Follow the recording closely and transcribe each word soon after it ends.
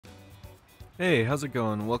Hey, how's it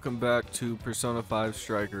going? Welcome back to Persona 5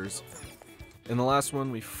 Strikers. In the last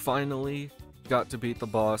one, we finally got to beat the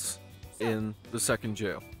boss in the second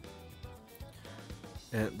jail.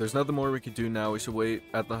 And there's nothing more we could do now. We should wait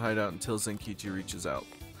at the hideout until Zenkichi reaches out.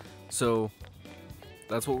 So,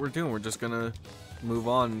 that's what we're doing. We're just gonna move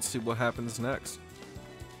on and see what happens next.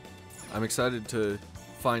 I'm excited to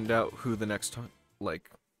find out who the next,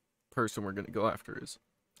 person we're gonna go after is.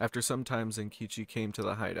 After some time, Zenkichi came to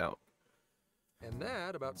the hideout. And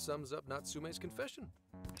that about sums up Natsume's confession.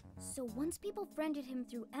 So once people friended him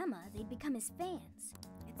through Emma, they'd become his fans.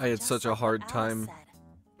 I had such a hard time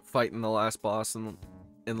fighting the last boss in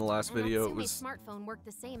the last video. It was smartphone worked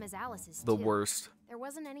the same as Alice's the too. worst. There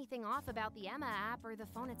wasn't anything off about the Emma app or the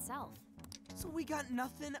phone itself. So we got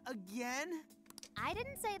nothing again? I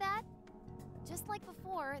didn't say that. Just like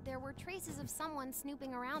before, there were traces of someone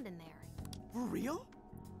snooping around in there. For real?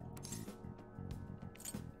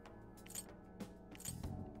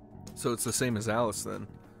 So it's the same as Alice then.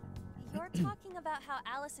 You're talking about how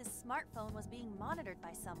Alice's smartphone was being monitored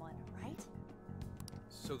by someone, right?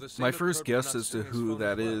 So the same My first occurred guess with as to Natsume's who phone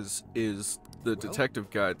that as well. is the detective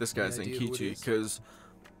guy. This guy's Any idea who it Zenkichi, is? because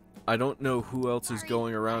I don't know who else is Sorry,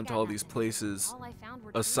 going I around to got all these nothing. places All I found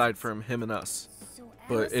were aside traces. from him and us. So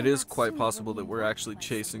But Alice it and is quite Natsume possible were that we're being actually watched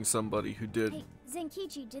by chasing someone. somebody who did Hey,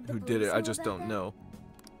 Zenkichi, did the who did police it. I know just about don't that? know.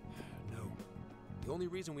 No. The only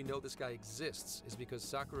reason we know this guy exists is because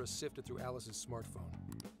Sakura sifted through Alice's smartphone.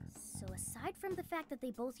 So aside from the fact that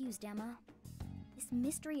they both used Emma, this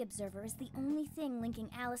mystery observer is the only thing linking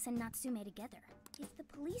Alice and Natsume together. If the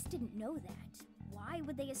police didn't know that, why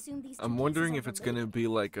would they assume these two I'm cases wondering are if it's related? gonna be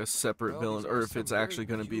like a separate Well, villain, these or are if some it's very actually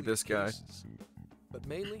gonna be peculiar this guy. cases. But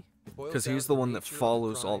mainly, it boils 'Cause down he's to the one that nature of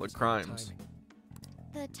follows all the crimes and crimes.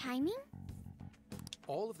 timing. The timing?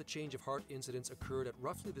 All of the change of heart incidents occurred at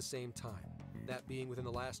roughly the same time, that being within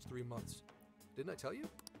the last 3 months. Didn't I tell you?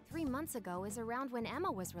 3 months ago is around when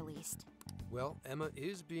Emma was released. Well, Emma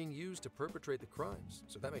is being used to perpetrate the crimes,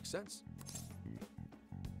 so that makes sense.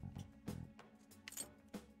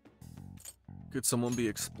 Could someone be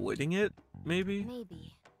exploiting it, maybe?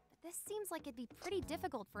 Maybe. But this seems like it'd be pretty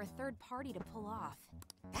difficult for a third party to pull off.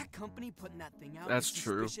 That company putting that thing out That's is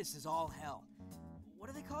true. suspicious as all hell. What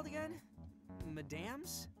are they called again?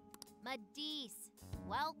 Madams? Madisse.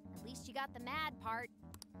 Well, at least you got the mad part.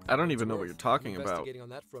 I don't even It's know what worth you're talking about. investigating on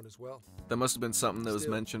that front as well. That must have been something that was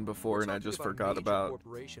Still, mentioned before we're and I talking just about a forgot major about.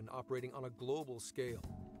 corporation operating on a global scale.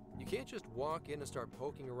 You can't just walk in and start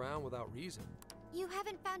poking around without reason. You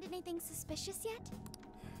haven't found anything suspicious yet?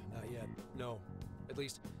 Not yet, no. At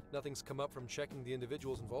least, nothing's come up from checking the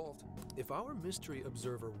individuals involved. If our mystery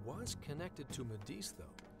observer was connected to Madisse,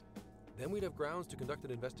 though, then we'd have grounds to conduct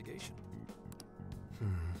an investigation.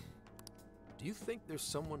 Do you think there's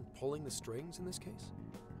someone pulling the strings in this case?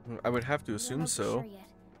 I would have to We don't assume know for so. sure yet.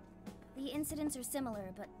 The incidents are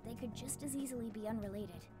similar, but they could just as easily be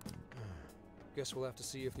unrelated. Guess we'll have to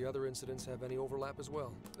see if the other incidents have any overlap as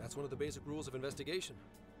well. That's one of the basic rules of investigation.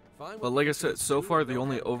 Find what But the like I said, incidents so do far and the don't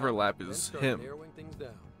only have in common, overlap then is start him. narrowing things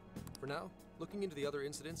down. For now, looking into the other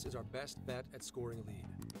incidents is our best bet at scoring a lead.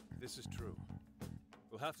 This is true.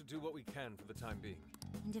 We'll have to do what we can for the time being.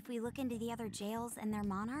 And if we look into the other jails and their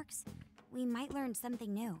monarchs, we might learn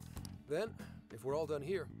something new. Then, if we're all done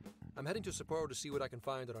here, I'm heading to Sapporo to see what I can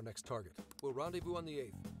find at our next target. We'll rendezvous on the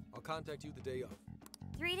 8th. I'll contact you the day of.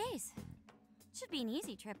 3 days. Should be an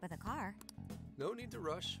easy trip with a car. No need to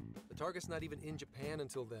rush. The target's not even in Japan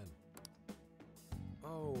until then.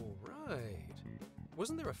 Oh, right.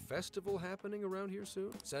 Wasn't there a festival happening around here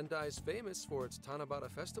soon? Sendai's famous for its Tanabata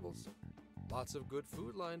festivals. Lots of good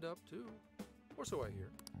food lined up, too. Or so I hear.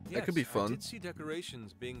 That could be Yes, I fun. did see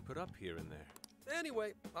decorations being put up here and there.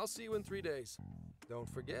 Anyway, I'll see you in 3 days. Don't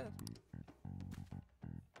forget.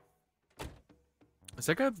 Is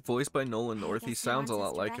that guy voiced by Nolan I North? guess He sounds a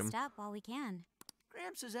wants lot us to like him. rest up while we can.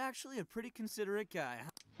 Gramps is actually a pretty considerate guy.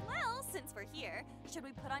 Well, since we're here, should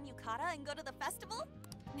we put on yukata and go to the festival?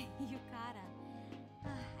 Yukata.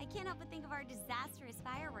 I can't help but think of our disastrous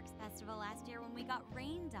fireworks festival last year when we got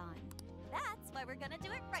rained on. That's why we're gonna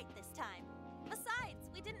do it right this time. Besides,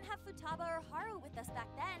 we didn't have Futaba or Haru with us back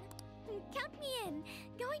then. Count me in!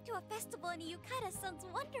 Going to a festival in a yukata sounds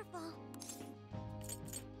wonderful.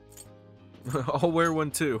 I'll wear one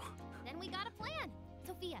too. Then we got a plan.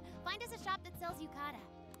 Sophia, find us a shop that sells yukata.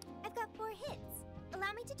 I've got 4 hits.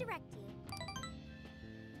 Allow me to direct you.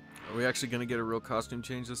 Are we actually gonna get a real costume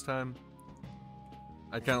change this time?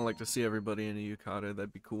 I'd kind of like to see everybody in a yukata.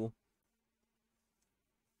 That'd be cool.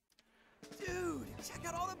 Dude, check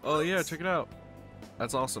out all the Oh yeah, boats. check it out.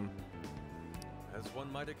 That's awesome. As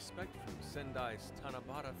one might expect from Sendai's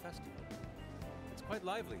Tanabata Festival. It's quite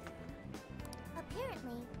lively here.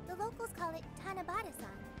 Apparently, the locals call it Tanabata-san,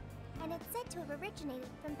 and it's said to have originated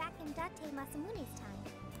from back in Date Masamune's time.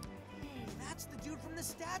 Hey, that's the dude from the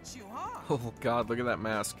statue, huh? Oh god, look at that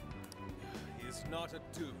mask. He's not a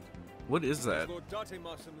dude. What is that? He's Lord Date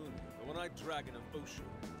Masamune, the one-eyed dragon of Osho.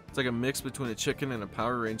 It's like a mix between a chicken and a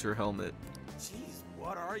Power Ranger helmet. Jeez,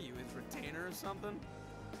 what are you, his retainer or something?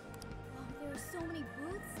 Oh, there are so many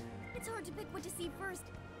booths. It's hard to pick what to see first.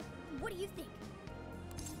 What do you think?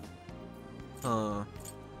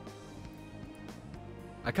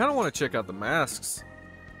 I kind of want to check out the masks.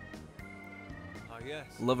 Ah, yes.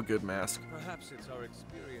 Love a good mask. Perhaps it's our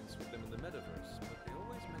experience with them in the metaverse, but they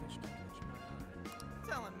always manage to catch my eye.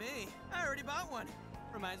 Telling me, I already bought one.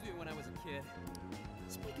 Reminds me of when I was a kid.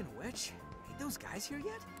 Speaking of which, ain't those guys here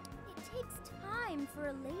yet? It takes time for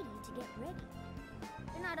a lady to get ready.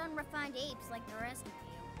 They're not unrefined apes like the rest of you.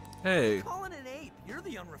 Hey, Calling an ape. You're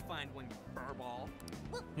the unrefined one, you furball.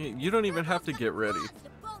 you don't even have to get ready.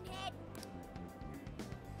 Bonehead.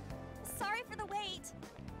 Sorry for the wait.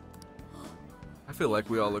 I feel like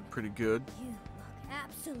we all look pretty good. You look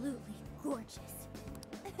absolutely gorgeous.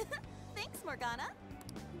 Thanks, Morgana.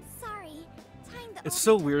 Sorry, tying the It's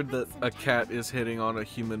so old weird that thing a sometimes. cat is hitting on a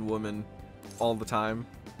human woman all the time.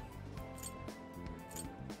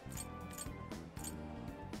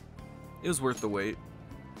 It was worth the wait.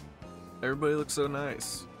 Everybody looks so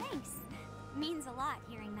nice. Thanks. Means a lot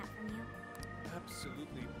hearing that from you.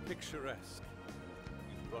 Absolutely picturesque.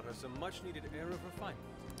 You've brought us a much-needed air of refinement.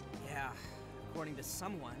 Yeah, according to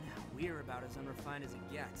someone, we're about as unrefined as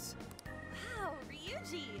it gets. Wow,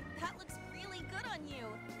 Ryuji, that looks really good on you.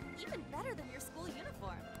 Even better than your school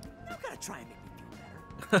uniform. You don't gotta try and make me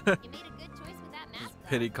feel better. You made a good choice with that mask, though.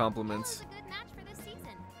 Pity Yellow's compliments. a good match for this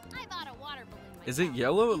season. I bought a water balloon myself. Is it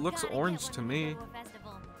yellow? It You looks gotta get orange one to when me. you go to a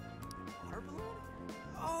festival. Water balloon?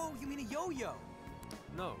 Oh, you mean a yo-yo?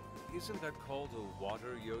 No, isn't that called a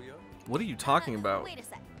water yo-yo? What are you talking about? Wait a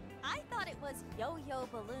sec. I thought it was yo-yo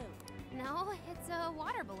balloon. No, it's a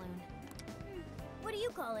water balloon. What do you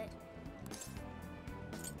call it?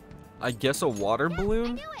 I guess a water I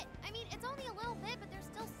balloon? knew it! I mean, it's only a little bit, but there's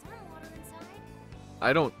still some water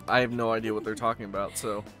inside. I have no idea what they're talking about,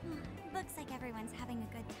 so. Looks like everyone's having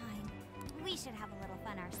a good time. We should have a little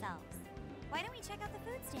fun ourselves. Why don't we check out the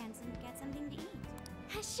food stands and get something to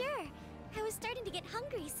eat? Sure. I was starting to get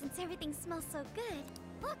hungry since everything smells so good.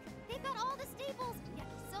 Look, they've got all the staples.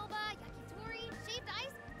 Yakisoba, yakitori, shaved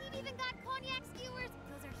ice. They've even got cognac skewers.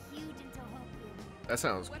 Those are huge in Tohoku. That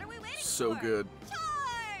sounds What are we waiting so for? good.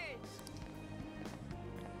 Charge!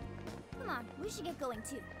 Come on, we should get going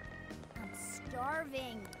too. I'm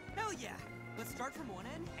starving. Hell yeah! Let's start from one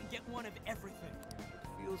end and get one of everything.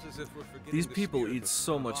 Feels as if we're forgetting These the people spirit eat of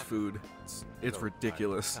so much Tanabata. food. It's Though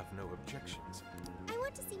ridiculous. I have no objections. I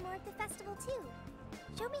want to see more of the festival too.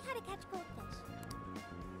 Show me how to catch goldfish.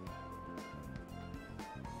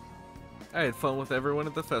 I had fun with everyone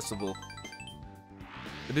at the festival.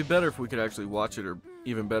 It'd be better if we could actually watch it, or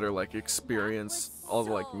even better, like experience all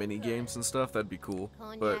the like mini games and stuff. That'd be cool.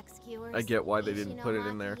 But Cognac skewers. I get why they didn't put it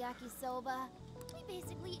in Ishinomaki there. Yakisoba. We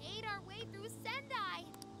basically ate our way through Sendai.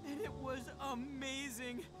 And it was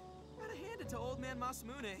amazing. Gotta hand it to old man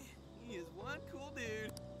Masamune. He is one cool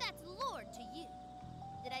dude. That's Lord to you.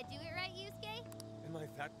 Did I do it right, Yusuke? Am I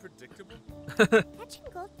that predictable? Catching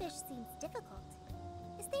goldfish seems difficult.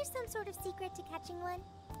 Is there some sort of secret to catching one?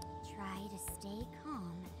 Try to stay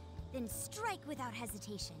calm, then strike without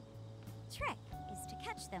hesitation. Trick is to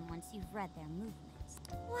catch them once you've read their movements.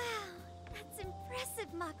 Wow, that's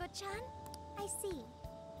impressive, Mako-chan. I see.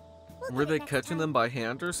 We'll Were get it they next catching time. them by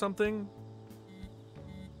hand or something?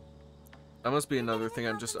 That must be another thing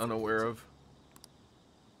I'm just unaware of.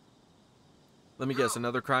 Let me guess,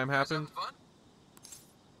 another crime happened? Fun?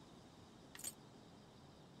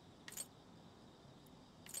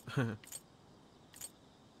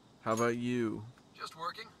 How about you? Just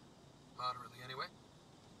working. Moderately, anyway.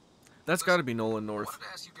 That's gotta be Nolan I North. wanted to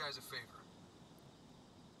ask you guys a favor.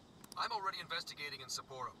 I'm already investigating in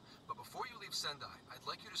Sapporo, but before you leave Sendai, I'd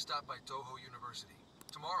like you to stop by Toho University.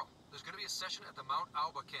 Tomorrow, there's going to be a session at the Mount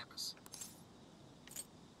Aoba campus.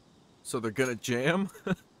 So they're gonna jam?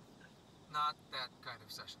 Not that kind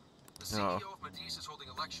of session. The Oh. CEO of Medice is holding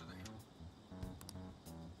a lecture there.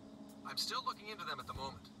 I'm still looking into them at the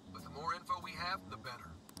moment, but the more info we have, the better.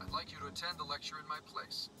 I'd like you to attend the lecture in my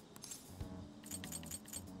place.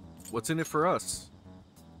 What's in it for us?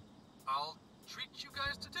 I'll treat you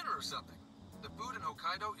guys to dinner or something. The food in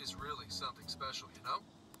Hokkaido is really something special, you know?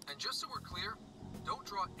 And just so we're clear, don't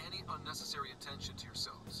draw any unnecessary attention to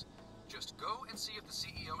yourselves. Just go and see if the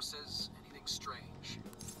CEO says anything strange.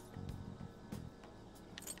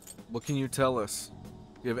 What can you tell us?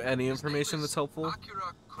 You have any information that's helpful?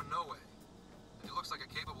 Akira Konoe. And he looks like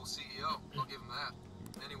a capable CEO. I'll give him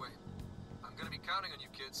that. Anyway, I'm gonna be counting on you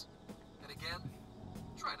kids. And again,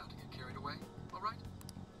 try not to get carried away, alright?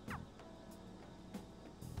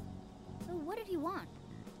 So what did he want?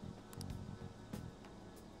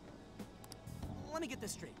 Let me get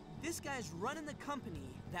this straight. This guy's running the company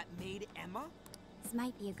that made Emma? This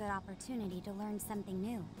might be a good opportunity to learn something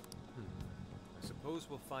new. I suppose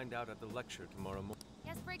we'll find out at the lecture tomorrow morning.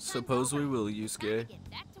 Guess break time's Suppose we over. will, Time to Yusuke.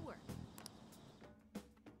 get back to work.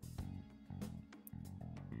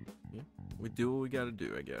 Yeah, we do what we gotta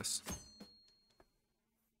do, I guess.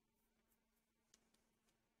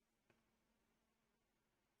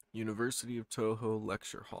 University of Toho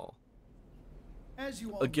Lecture Hall. As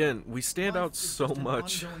you all Again, know, we stand life out is so just an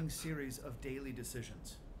much. ongoing series of daily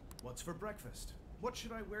decisions. What's for breakfast? What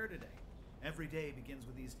should I wear today? Every day begins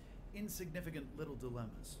with these insignificant little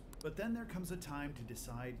dilemmas. But then there comes a time to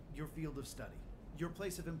decide your field of study, your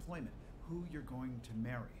place of employment, who you're going to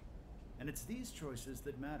marry. And it's these choices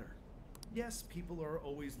that matter. Yes, people are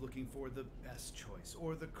always looking for the best choice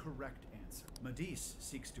or the correct answer. Madis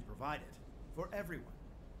seeks to provide it for everyone.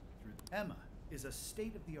 Emma is a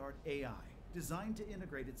state-of-the-art AI designed to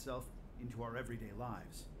integrate itself into our everyday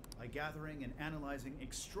lives. By gathering and analyzing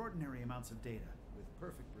extraordinary amounts of data with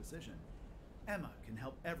perfect precision, Emma can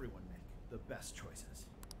help everyone make the best choices.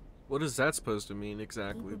 What is that supposed to mean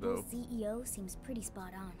exactly, Capable though? CEO seems pretty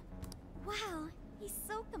spot on. Wow, he's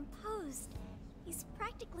so composed. He's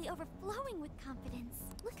practically overflowing with confidence.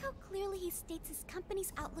 Look how clearly he states his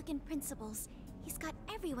company's outlook and principles. He's got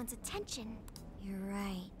everyone's attention. You're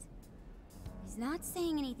right. He's not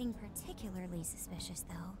saying anything particularly suspicious,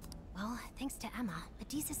 though. Well, thanks to Emma,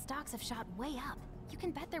 Adisa's stocks have shot way up. You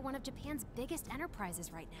can bet they're one of Japan's biggest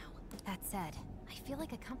enterprises right now. That said, I feel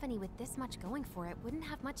like a company with this much going for it wouldn't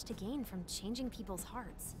have much to gain from changing people's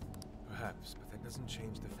hearts. Perhaps, but that doesn't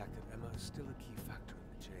change the fact that Emma is still a key factor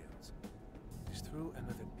in the jails. It is through Emma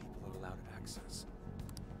that people are allowed access.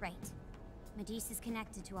 Right. Madis is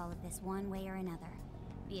connected to all of this one way or another,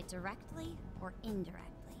 be it directly or indirectly.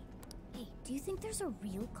 Hey, do you think there's a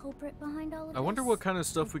real culprit behind all of this? I wonder what kind of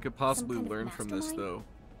stuff we could possibly Some kind of learn from this, mastermind?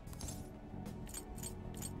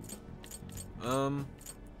 though.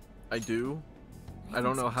 I do. I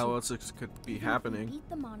don't know how else it could be Even if we happening. beat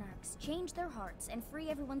the monarchs, change their hearts, and free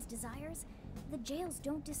everyone's desires, the jails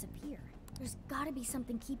don't disappear. There's gotta be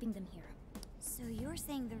something keeping them here. So you're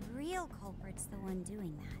saying the real culprit's the one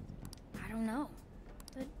doing that? I don't know.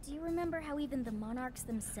 But do you remember how even the monarchs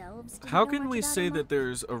themselves didn't How know can much we about say Emma? that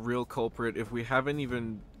there's a real culprit if we haven't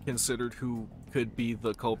even considered who could be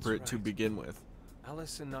the culprit to right. begin with?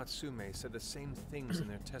 Alice and Natsume said the same things in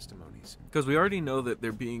their testimonies. Because we already know that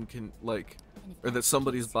they're being And if or that that's the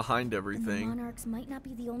somebody's case, behind then everything, the monarchs might not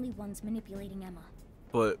be the only ones manipulating Emma.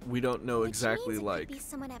 but we don't know Which exactly means it like could be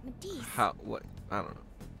someone at Madis. how I don't know.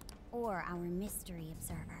 Or our mystery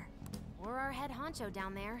observer. Or our head honcho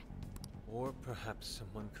down there. Or perhaps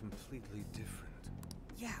someone completely different.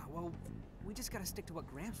 Yeah, well, we just gotta stick to what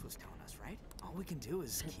Gramps was telling us, right? All we can do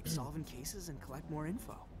is keep solving cases and collect more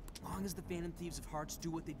info. Long as the Phantom Thieves of Hearts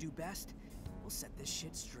do what they do best, we'll set this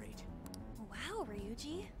shit straight. Wow,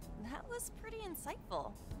 Ryuji. That was pretty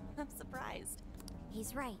insightful. I'm surprised.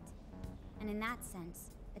 He's right. And in that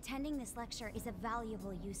sense, attending this lecture is a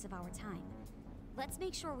valuable use of our time. Let's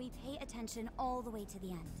make sure we pay attention all the way to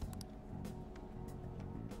the end.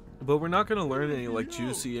 But we're not gonna learn any like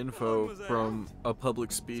juicy info from a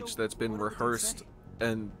public speech that's been rehearsed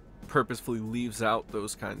and purposefully leaves out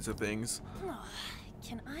those kinds of things.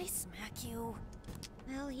 Can I smack you?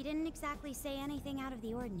 Well, he didn't exactly say anything out of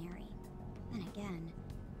the ordinary. Then again,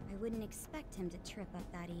 I wouldn't expect him to trip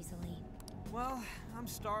up that easily. Well, I'm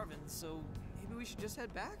starving, so maybe we should just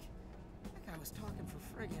head back? That guy was talking for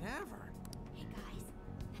friggin' ever. Hey guys,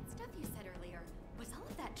 that stuff you said earlier, was all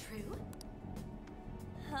of that true?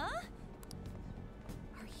 Huh?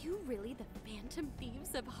 Are you really the Phantom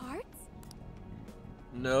Thieves of Hearts?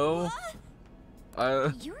 No.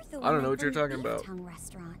 You're the I don't one know what you're from the talking about. Eve Tongue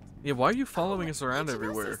restaurant. Yeah, why are you following us around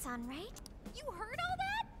everywhere? Ichinosu-san, right? You heard all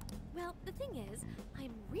that? Well, the thing is,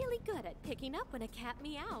 I'm really good at picking up when a cat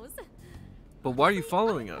meows. But why are you Honestly,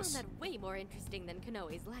 following I us? found that way more interesting than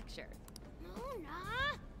Konoe's lecture.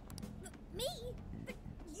 Me? But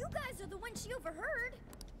you guys are the ones she overheard.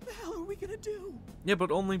 What the hell are we gonna do? Yeah,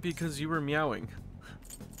 but only because you were meowing.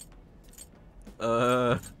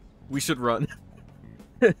 We should run.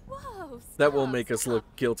 Whoa, That won't make us look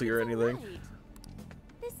guilty or It's all anything. right.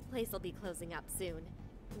 This place will be closing up soon.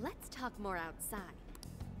 Let's talk more outside.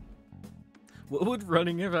 What would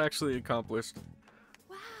running have actually accomplished?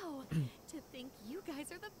 Wow, to think you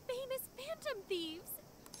guys are the famous Phantom Thieves.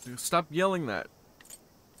 Stop yelling that.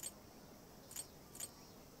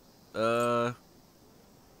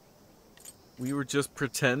 We were just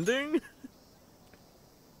pretending?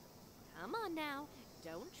 Come on now,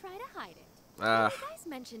 don't try to hide it. Ah. When you guys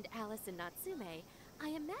mentioned Alice and Natsume, I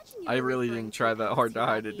imagine you I were really referring didn't to try that hard to Alice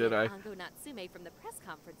hide it, did I? and Ango Natsume from the press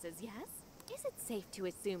conferences, yes? Is it safe to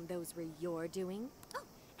assume those were your doing? Oh,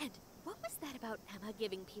 and what was that about Emma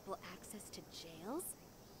giving people access to jails?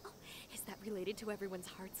 Oh, is that related to everyone's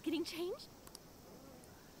hearts getting changed?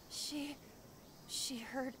 She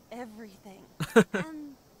heard everything.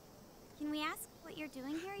 Can we ask what you're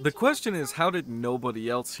doing here? The question is, how did nobody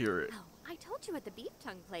else hear it? Oh, I told you at the beef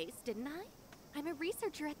tongue place, didn't I? I'm a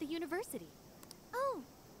researcher at the university. Oh,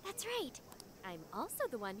 that's right. I'm also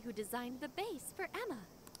the one who designed the base for Emma.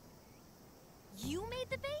 You made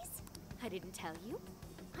the base? I didn't tell you.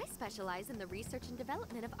 I specialize in the research and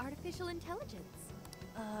development of artificial intelligence.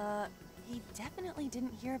 He definitely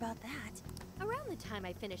didn't hear about that. Around the time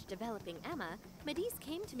I finished developing Emma, Medis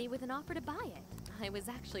came to me with an offer to buy it. I was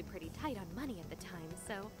actually pretty tight on money at the time,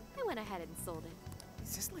 so I went ahead and sold it.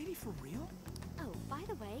 Is this lady for real? Oh, by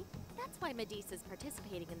the way, that's why Medis is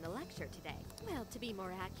participating in the lecture today. Well, to be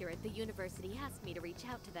more accurate, the university asked me to reach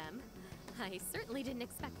out to them. I certainly didn't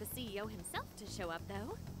expect the CEO himself to show up,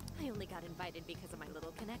 though. I only got invited because of my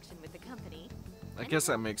little connection with the company. I guess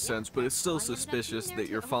that makes sense, but it's still suspicious that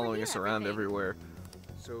you're following us around everywhere.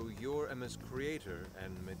 So you're Emma's creator,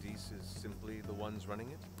 and Medis is simply the ones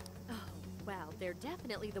running it? Oh, well, they're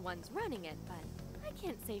definitely the ones running it, but I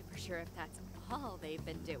can't say for sure if that's all they've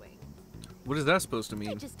been doing. What is that supposed to They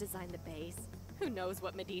mean? just designed the base. Who knows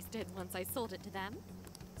what Medis did once I sold it to them?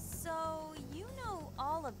 So, you know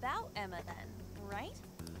all about Emma then, right?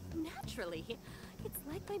 Naturally. It's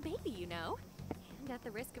like my baby, you know. And at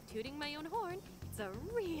the risk of tooting my own horn, it's a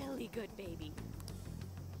really good baby.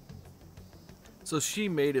 So she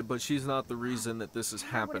made it, but she's not the reason that this is I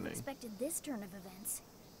would have happening. expected this turn of events.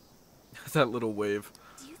 That little wave.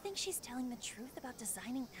 Do you think she's telling the truth about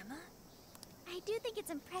designing Emma? I do think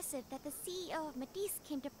it's impressive that the CEO of Medis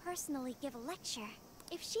came to personally give a lecture.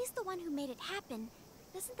 If she's the one who made it happen,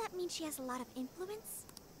 doesn't that mean she has a lot of influence?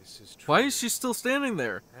 This is true. Why is she still standing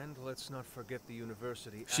there? And let's not forget the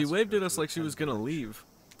university. She asked waved her at us to like she was attend the gonna lecture. leave.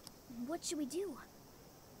 What should we do?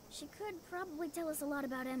 She could probably tell us a lot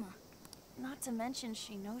about Emma. Not to mention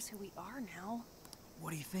she knows who we are now.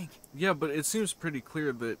 What do you think? Yeah, but it seems pretty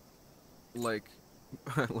clear that, like,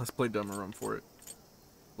 let's play dumb or run for it.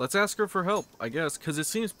 Let's ask her for help, I guess, because it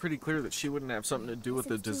seems pretty clear that she wouldn't have something to do with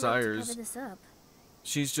the Guess it's too late to desires. cover this up.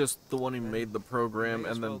 She's just the one who made the program, May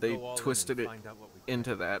as and then well they go all in twisted and it find out what we can.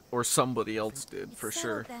 into that, or somebody else did, It's for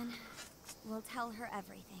settled sure. Then we'll tell her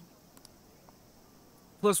everything.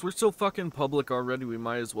 Plus, we're so fucking public already, we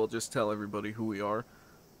might as well just tell everybody who we are.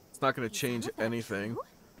 It's not gonna Is change all of that anything. true?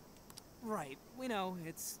 Right, we know.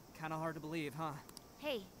 It's kind of hard to believe, huh?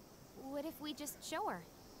 Hey, what if we just show her,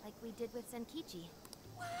 like we did with Senkichi?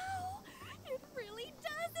 Wow! It really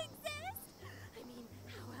does exist! I mean,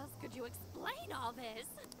 how else could you explain all this?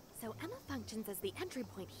 So Emma functions as the entry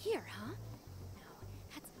point here, huh? Now,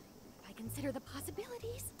 that's if I consider the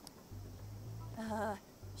possibilities.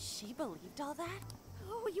 She believed all that?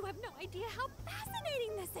 Oh, you have no idea how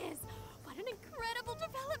fascinating this is! What an incredible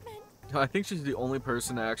development! I think she's the only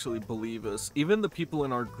person to actually believe us. Even the people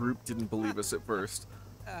in our group didn't believe us at first.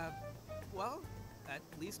 Well, at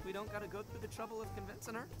least we don't gotta go through the trouble of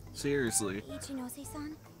convincing her. Seriously.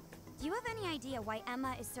 Ichinose-san, do you have any idea why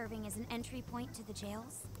Emma is serving as an entry point to the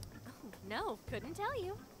jails? Oh, no, couldn't tell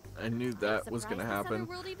you. I knew that was gonna Surprised this happen. other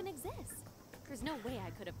world even exists. There's no way I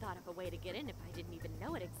could have thought of a way to get in if I didn't even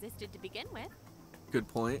know it existed to begin with. Good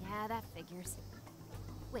point. Yeah, that figures.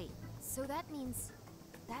 Wait, so that means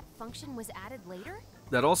that function was added later?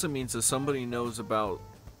 That also means that somebody knows about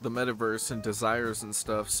the metaverse and desires and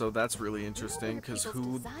stuff, so that's really interesting, because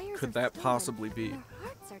who could that possibly be? Their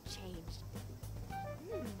hearts are changed.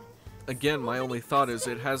 Again, my only thought is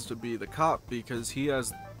it has to be the cop, because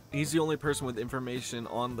he's the only person with information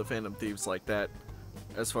on the Phantom Thieves like that,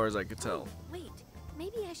 as far as I could tell. Wait,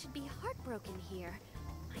 maybe I should be heartbroken here.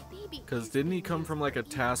 My baby. Because is didn't he being come used from like a for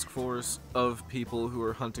task evil. force of people who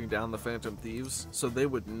are hunting down the Phantom Thieves? So they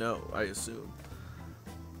would know, I assume.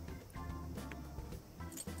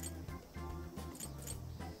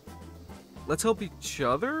 Let's help each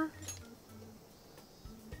other?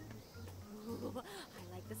 Ooh,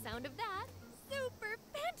 I like the sound of that. Super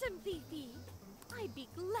Phantom Thiefy. I'd be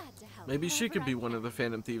glad to help. Maybe she could however be I one of can. the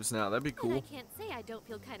Phantom Thieves now. That'd be And cool. I can't say I don't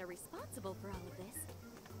feel kind of responsible for all of this.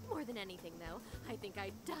 More than anything, though, I think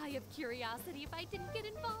I'd die of curiosity if I didn't get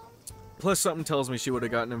involved. Plus, something tells me she would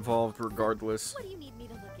have gotten involved regardless. What do you need me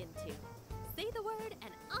to look into? Say the word,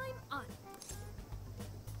 and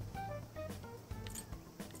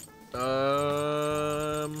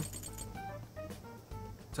Tell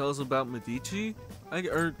us about Medici?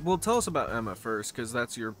 Well, tell us about Emma first, because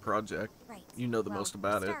that's your project. Right. You know the Well, most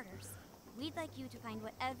about for it. starters, we'd like you to find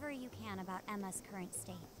whatever you can about Emma's current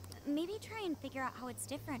state. Maybe try and figure out how it's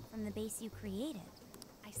different from the base you created.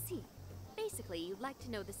 I see. Basically, you'd like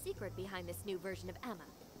to know the secret behind this new version of Emma.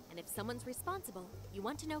 And if someone's responsible, you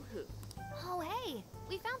want to know who. Oh, hey,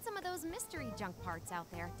 we found some of those mystery junk parts out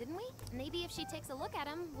there, didn't we? Maybe if she takes a look at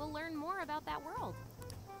them, we'll learn more about that world.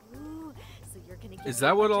 Ooh, so you're gonna give Is me a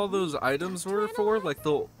that what bunch all of those neat items stuff to were for? analyze? Like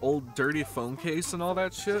the old dirty phone case and all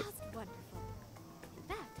that shit? Just wonderful. In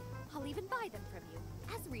fact, I'll even buy them from you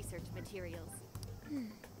as research materials.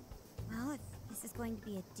 Well, if this is going to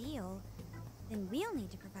be a deal, then we'll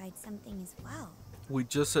need to provide something as well. We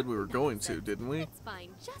just said we were going to, didn't we? It's fine,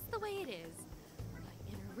 just the way it is. My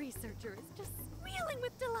inner researcher is just squealing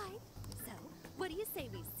with delight. So, what do you say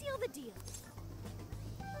we seal the deal?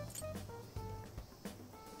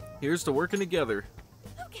 Here's to working together.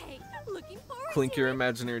 Okay, looking forward Clink to your it.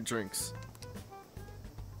 imaginary drinks.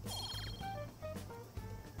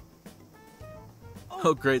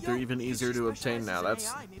 Oh, great, they're even easier to obtain now.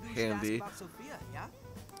 That's handy. Sophia, yeah?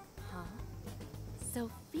 Huh?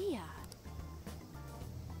 Sophia.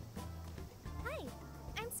 Hi,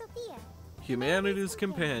 I'm Sophia. Humanity's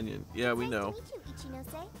companion. Yeah, we know. Nice to meet you,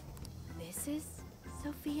 Ichinose. This is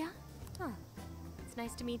Sophia? Huh. It's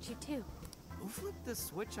nice to meet you too. Who flipped the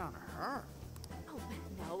switch on her? Oh,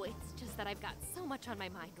 no, it's just that I've got so much on my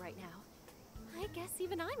mind right now. I guess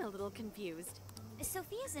even I'm a little confused.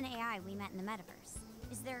 Sophia's an AI we met in the metaverse.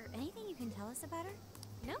 Is there anything you can tell us about her?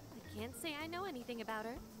 No, I can't say I know anything about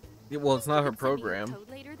her. Yeah, well, it's not her You can send me program. code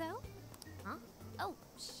later, though? Huh? Oh,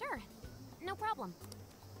 sure. No problem.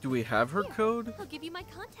 Do we have her Here, code? I'll give you my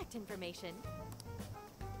contact information.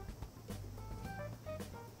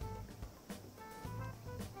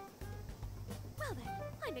 Well then,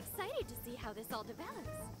 I'm excited to see how this all develops.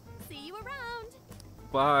 See you around!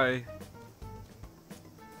 Bye.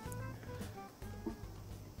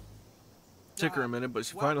 Took her a minute, but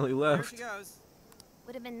she finally left. There she goes.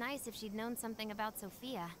 Would have been nice if she'd known something about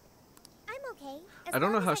Sophia. I'm okay. I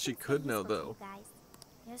don't know as how long she as I can could stay know, useful to though. you guys.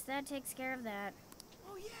 Guess that takes care of that.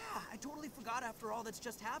 Oh yeah, I totally forgot after all that's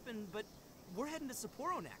just happened, but we're heading to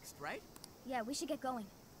Sapporo next, right? Yeah, we should get going.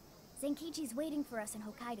 Zenkichi's waiting for us in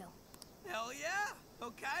Hokkaido. Hell yeah!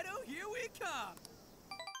 Hokkaido, here we come!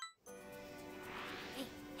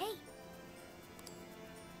 Hey,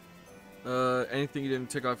 Anything you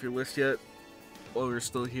didn't tick off your list yet? While we're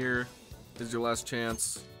still here, this is your last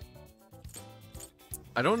chance.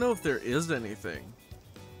 I don't know if there is anything.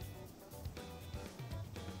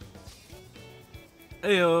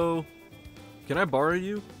 Heyo! Can I borrow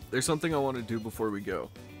you? There's something I want to do before we go.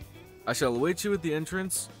 I shall await you at the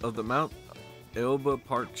entrance of the Mount Aoba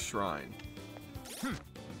Park Shrine.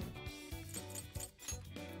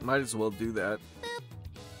 Might as well do that.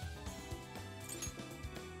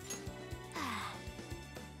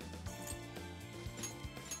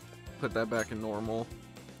 Put that back in normal.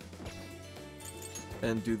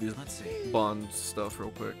 And do these bond stuff real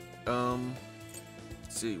quick.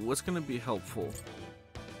 Let's see, what's gonna be helpful?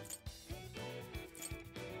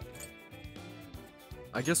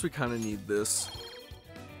 I guess we kind of need this.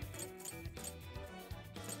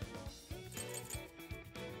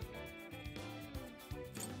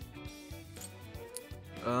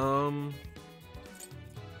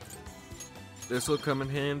 This will come in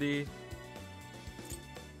handy.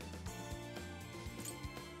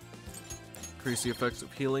 Increase the effects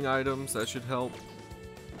of healing items, that should help.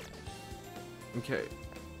 Okay.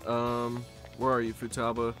 Where are you,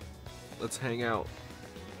 Futaba? Let's hang out.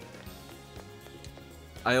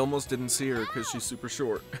 I almost didn't see her because she's super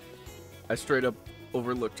short. I straight up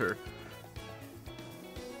overlooked her.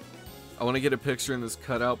 I want to get a picture in this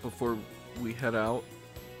cutout before we head out.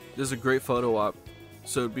 This is a great photo op,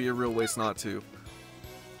 so it'd be a real waste not to.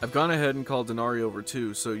 I've gone ahead and called Denari over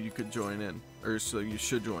too, so you could join in. Or so you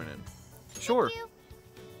should join in. Sure. Thank you.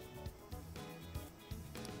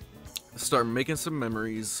 Start making some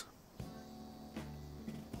memories.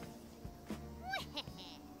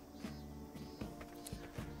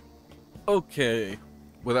 Okay.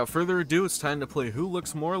 Without further ado, it's time to play Who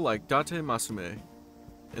Looks More Like Date Masume.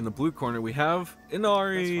 In the blue corner, we have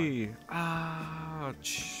Inari. Ah,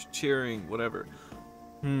 cheering, whatever.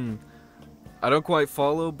 I don't quite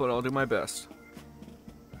follow, but I'll do my best.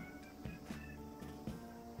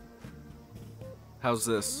 How's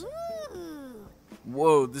this? Ooh.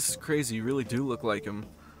 Whoa, this is crazy. You really do look like him.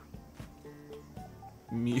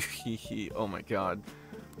 Oh my god.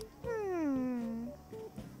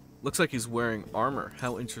 Looks like he's wearing armor.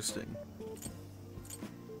 How interesting.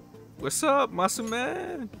 What's up,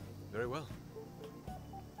 Masume? Very well.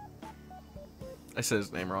 I said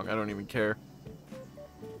his name wrong. I don't even care.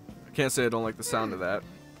 I can't say I don't like the sound of that.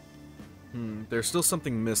 There's still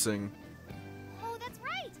something missing. Oh, that's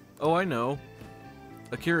right. Oh, I know.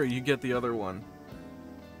 Akira, you get the other one.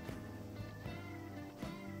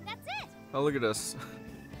 That's it. Oh, look at us.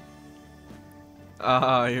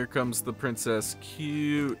 Ah, here comes the princess.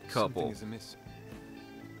 Cute couple. Something is amiss.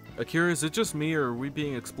 Akira, is it just me or are we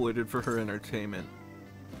being exploited for her entertainment?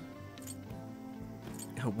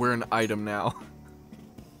 We're an item now.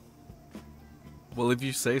 Well, if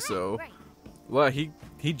you say so. Right. Well,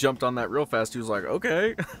 he jumped on that real fast. He was like,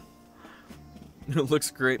 okay. It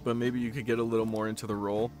looks great, but maybe you could get a little more into the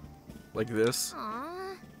role. Like this.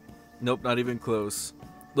 Aww. Nope, not even close.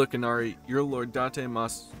 Look, Inari, you're Lord Date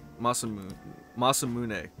Masamune.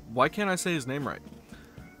 Why can't I say his name right?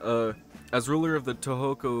 As ruler of the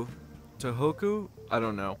Tohoku? I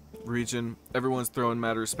don't know. Region, everyone's throwing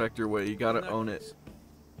mad respect your way. You gotta own it.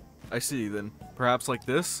 I see, then. Perhaps like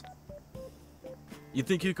this? You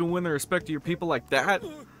think you can win the respect of your people like that?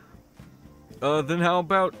 Then how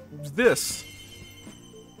about this?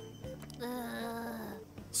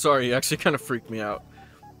 Sorry, you actually kind of freaked me out.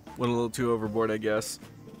 Went a little too overboard, I guess.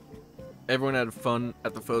 Everyone had fun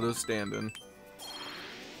at the photo stand-in.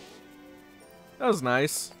 That was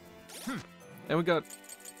nice. And we got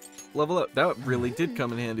level up. That really did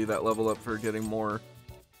come in handy, that level up, for getting more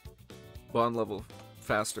bond level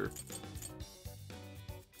faster.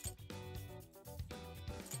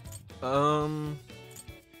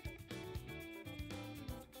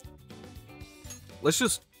 Let's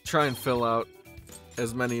just try and fill out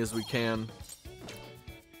as many as we can.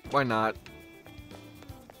 Why not?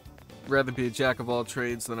 Rather be a jack of all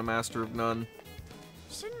trades than a master of none.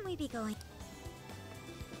 Shouldn't we be going?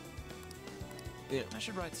 Yeah. I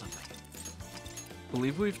should write something.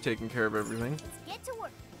 Believe we've taken care of everything. Let's get to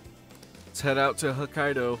work. Let's head out to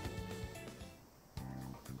Hokkaido.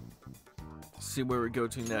 See where we go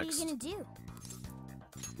to next. What are you gonna do?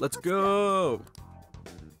 Let's go!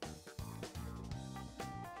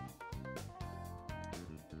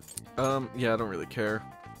 Yeah, I don't really care.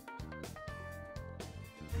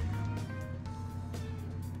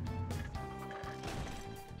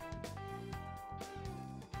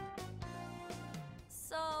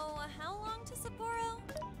 So, how long to Sapporo?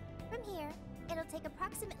 From here, it'll take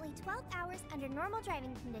approximately 12 hours under normal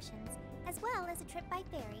driving conditions, as well as a trip by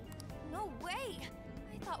ferry. No way!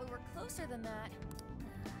 I thought we were closer than that.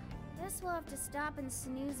 Guess we'll have to stop and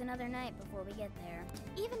snooze another night before we get there.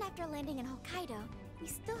 Even after landing in Hokkaido, we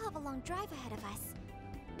still have a long drive ahead of us.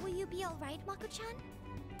 Will you be alright, Mako-chan?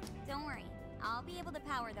 Don't worry. I'll be able to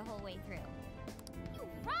power the whole way through. You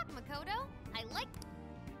rock, Makoto. I like...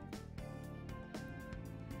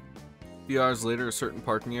 A few hours later, a certain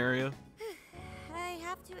parking area. I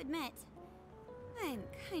have to admit, I'm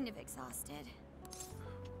kind of exhausted.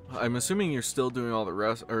 I'm assuming you're still doing all the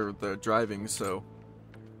rest, or the driving, so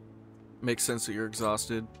makes sense that you're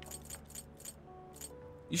exhausted.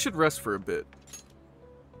 You should rest for a bit.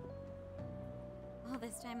 All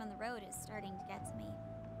this time on the road is starting to get to me.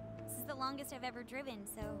 This is the longest I've ever driven,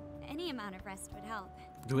 so any amount of rest would help.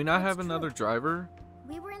 Do we not That's have true. another driver?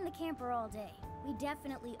 We were in the camper all day. We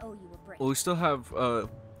definitely owe you a break. Well, we still have,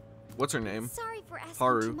 what's her name? Sorry for asking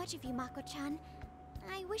Haru. too much of you, Mako-chan.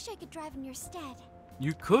 I wish I could drive in your stead.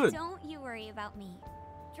 You could. Don't you worry about me.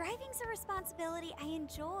 Driving's a responsibility I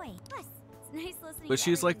enjoy. Plus, it's nice listening But to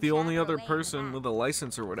she's like everything the only chatter other away in the person back. with a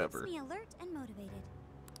license or whatever. Keeps me alert and motivated.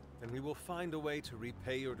 Then we will find a way to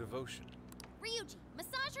repay your devotion. Ryuji,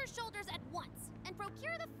 massage her shoulders at once and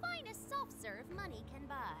procure the finest self-serve money can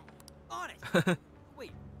buy. On it!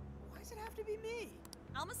 Wait, why does it have to be me?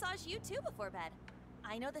 I'll massage you too before bed.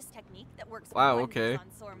 I know this technique that works Wow, wonders okay. on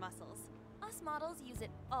sore muscles. Us models use it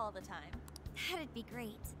all the time. That'd be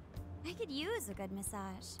great. I could use a good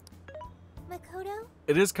massage. Makoto,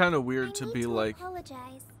 It is kind of I weird to need be to like,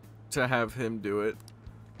 apologize. to have him do it.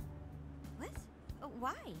 What?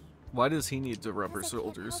 Why? Why does he need to rub her Because I can't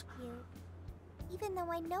shoulders? help you. Even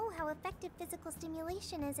though I know how effective physical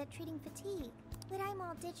stimulation is at treating fatigue, but I'm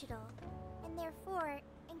all digital, and therefore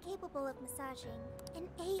incapable of massaging. An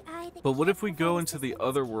AI that But what can't if we provide go into the assistance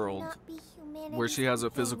other cannot world be where she has a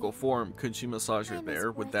humanity's physical companion. form? Could she massage her I'm as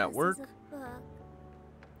there? Would that worthless work? as a book.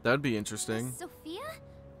 That'd be interesting. Sophia?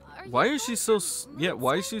 Are Why you is she going so for yeah, mood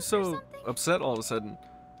why is she swings or so something? upset all of a sudden?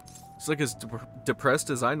 She's like as depressed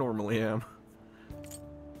as I normally am.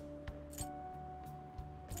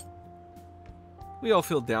 We all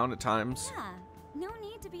feel down at times. Yeah, no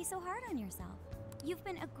need to be so hard on yourself. You've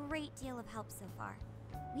been a great deal of help so far.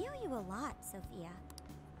 We owe you a lot, Sophia.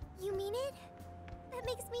 You mean it? That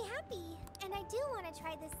makes me happy. And I do want to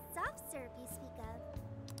try this soft serve you speak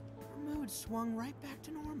of. Her mood swung right back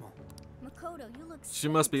to normal. Makoto, you look She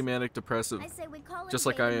must be sweet. manic depressive. I say we call it Just a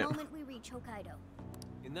like day I the am. moment we reach Hokkaido.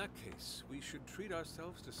 In that case, we should treat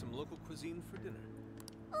ourselves to some local cuisine for dinner.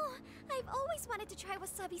 Oh, I've always wanted to try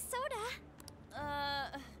wasabi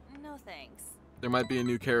soda. No thanks. There might be a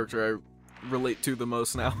new character I relate to the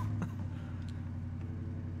most now.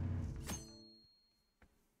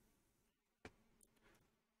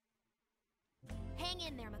 Hang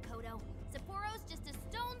in there, Makoto. Sapporo's just a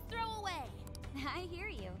stone's throw away. I hear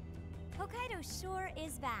you. Hokkaido sure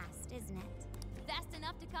is vast, isn't it? Vast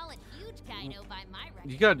enough to call it huge Kaido by my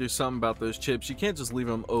record. You gotta do something about those chips. You can't just leave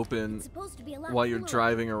them open It's supposed to be a lot while you're cooler,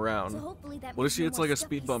 driving so around. hopefully that What if means she no hits more like a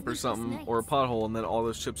stuffy, speed bump or sleepless something, or a nights. pothole, and then all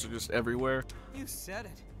those chips are just everywhere? You said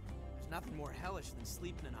it. There's nothing more hellish than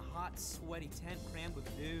sleeping in a hot, sweaty tent crammed with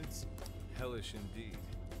dudes. Hellish indeed.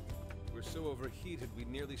 We're so overheated we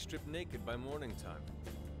nearly stripped naked by morning time.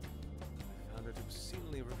 I found it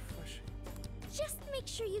obscenely refreshing. Just make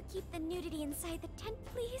sure you keep the nudity inside the tent,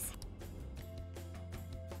 please.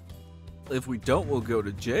 If we don't, we'll go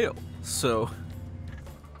to jail. So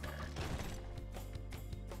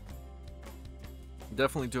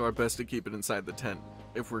definitely do our best to keep it inside the tent.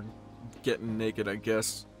 If we're getting naked, I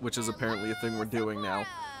guess, which is apparently a thing we're doing now.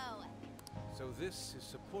 So this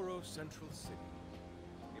is Sapporo Central City,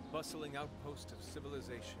 a bustling outpost of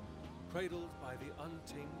civilization, cradled by the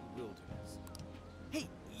untamed wilderness. Hey,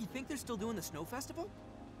 you think they're still doing the snow festival?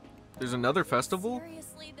 There's another festival?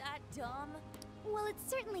 Seriously that dumb? Well, it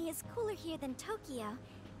certainly is cooler here than Tokyo.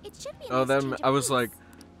 It should be a Oh, nice then change of I was pace. like,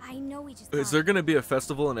 I know we just is got there it. gonna be a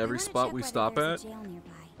festival in I every wanna spot check we whether stop there's at? a jail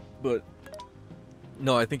nearby. But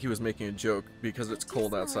no, I think he was making a joke because it's I do cold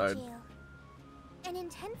smell a outside. jail. An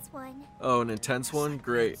intense one. Oh, an intense one?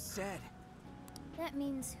 Great. Said. That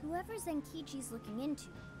means whoever Zenkichi's looking into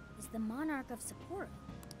is the monarch of Sapporo.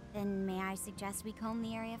 Then may I suggest we comb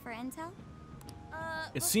the area for intel?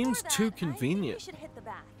 It Before seems that, too I think convenient. we should hit the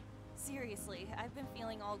bath. Seriously, I've been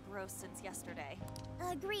feeling all gross since yesterday.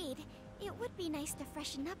 Agreed. It would be nice to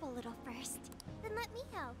freshen up a little first. Then let me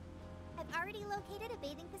help. I've already located a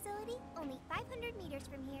bathing facility only 500 meters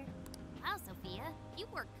from here. Wow, Sophia, you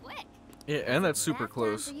work quick. Yeah, and that's super Bath time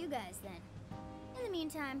close. for you guys then. In the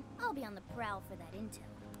meantime, I'll be on the prowl for that intel.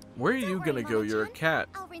 Where are Don't you worry, gonna go? Mama You're a Chan. cat.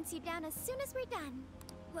 I'll rinse you down as soon as we're done.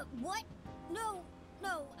 What? No,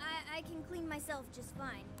 I can clean myself just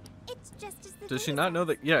fine. It's just as the Does she day not know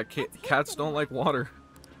says. that? Yeah, Let's cats hit don't it. like water.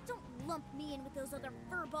 Don't lump me in with those other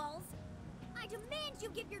furballs. I demand you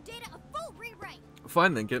give your data a full rewrite.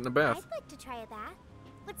 Fine then, get in the bath. I'd like to try a bath.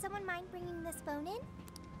 Would someone mind bringing this phone in?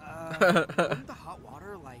 Wouldn't the hot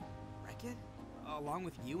water, like, wreck it? Along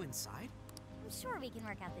with you inside? I'm sure we can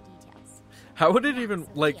work out the details. How would it Now, even,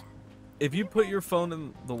 like, Sophia. if you put your phone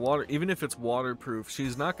in the water, even if it's waterproof,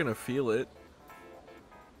 she's not gonna feel it.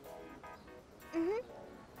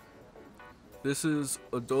 This is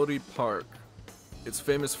Odori Park. It's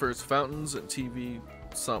famous for its fountains and TV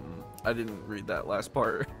something. I didn't read that last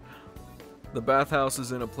part. The bathhouse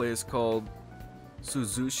is in a place called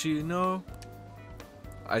Suzushi no?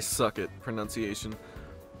 I suck at pronunciation.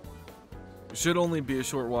 Should only be a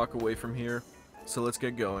short walk away from here, so let's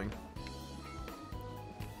get going.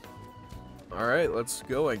 Alright, let's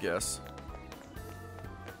go, I guess.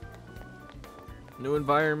 New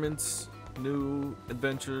environments, new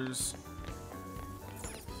adventures,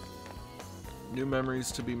 new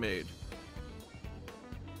memories to be made.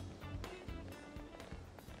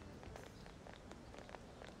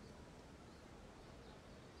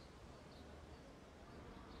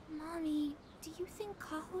 Mommy, do you think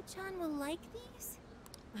Kaho-chan will like these?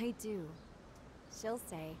 I do. She'll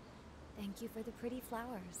say, thank you for the pretty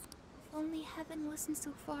flowers. If only heaven wasn't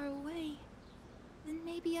so far away. Then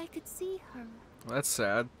maybe I could see her. That's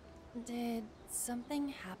sad. Did something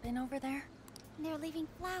happen over there? They're leaving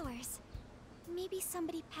flowers. Maybe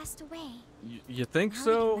somebody passed away. You think Now that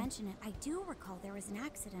so? you mention it, I do recall there was an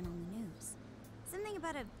accident on the news. Something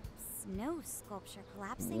about a snow sculpture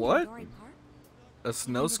collapsing What? in Dory Park. A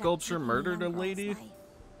snow Ended up sculpture taking murdered a young girl's lady? life.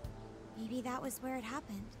 Maybe that was where it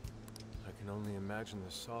happened. I can only imagine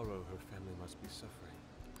the sorrow her family must be suffering.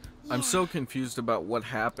 I'm so confused about what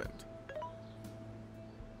happened.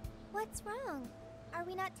 What's wrong? Are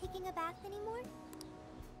we not taking a bath anymore?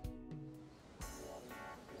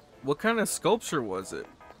 What kind of sculpture was it?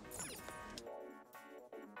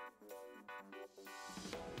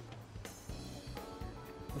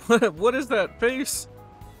 What is that face?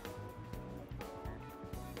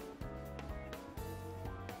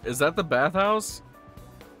 Is that the bathhouse?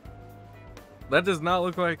 That does not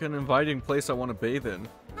look like an inviting place I want to bathe in.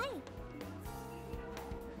 Hi.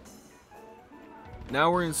 Now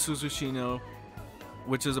we're in Suzushino,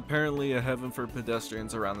 which is apparently a heaven for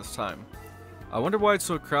pedestrians around this time. I wonder why it's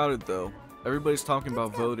so crowded though. Everybody's talking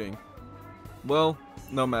about voting. Well,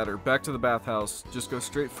 no matter. Back to the bathhouse. Just go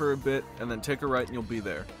straight for a bit and then take a right and you'll be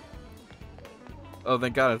there. Oh,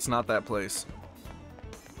 thank God it's not that place.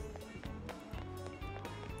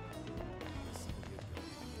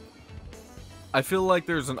 I feel like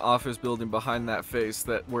there's an office building behind that face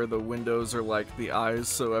that where the windows are like the eyes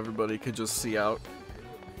so everybody could just see out.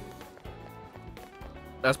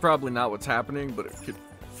 That's probably not what's happening, but it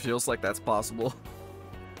feels like that's possible.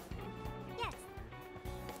 Yes.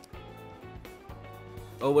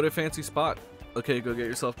 Oh, what a fancy spot. Okay, go get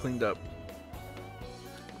yourself cleaned up.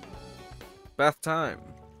 Bath time.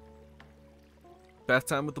 Bath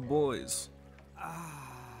time with the boys.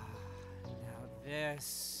 Now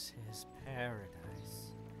this is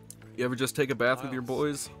paradise. You ever just take a bath with your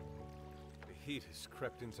boys? The heat has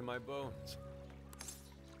crept into my bones.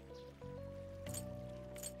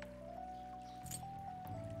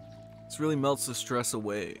 This really melts the stress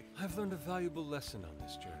away. I've learned a valuable lesson on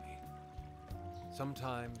this journey.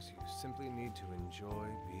 Sometimes you simply need to enjoy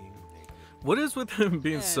being naked. What is with him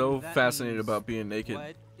being And so that fascinated means about being naked?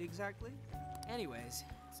 What exactly? Anyways,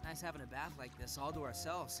 it's nice having a bath like this all to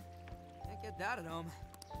ourselves. Can't get that at home.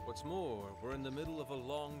 What's more, we're in the middle of a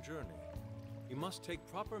long journey. We must take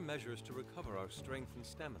proper measures to recover our strength and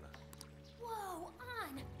stamina. Whoa,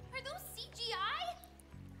 On! Are those CGI?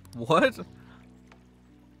 What?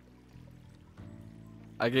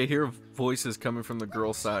 I can hear voices coming from the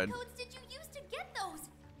girl side. What codes did you use to get those?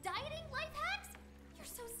 Dieting life hacks? You're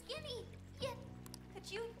so skinny. Yet, Could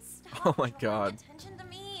you stop Oh my drawing God. attention to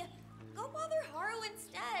me? Go bother Haru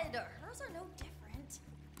instead. Hers are no different.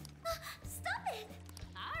 stop it!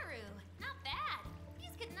 Haru, not bad.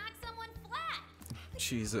 These could knock someone flat.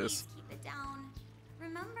 Jesus. Please keep it down.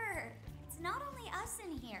 Remember, it's not only us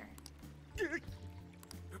in here.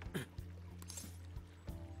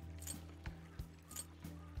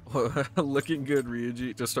 Looking good,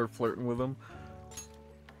 Ryuji. Just start flirting with him.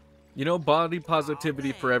 You know, body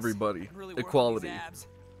positivity for everybody. I'm really working Equality. these abs.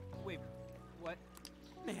 Wait, what?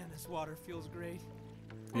 Man, this water feels great.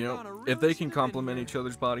 You We're on know, a if really they can slippin' complement here. each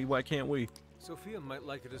other's body, why can't we? Sophia might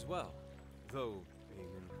like it as well, though being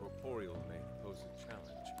incorporeal may pose a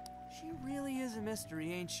challenge. She really is a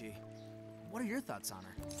mystery, ain't she? What are your thoughts on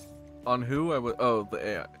her? On who? Oh, the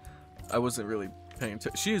AI. I wasn't really paying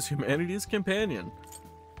attention. She is humanity's companion.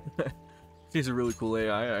 She's a really cool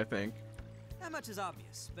AI, I think. Not much is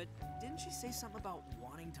obvious, but didn't she say something about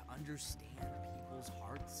wanting to understand people's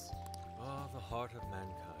hearts? Ah, the heart of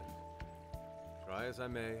mankind. Try as I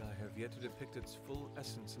may, I have yet to depict its full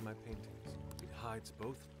essence in my paintings. It hides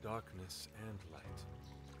both darkness and light,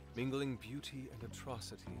 mingling beauty and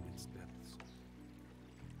atrocity in its depths.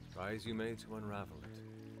 Try as you may to unravel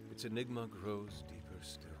it, its enigma grows deeper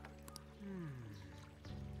still.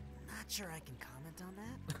 Not sure I can comment on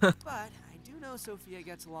that, but I do know Sophia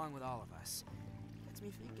gets along with all of us. Gets me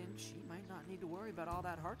thinking she might not need to worry about all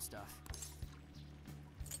that heart stuff.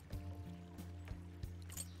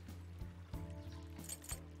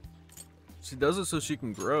 She does it so she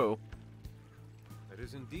can grow. That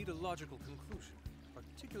is indeed a logical conclusion,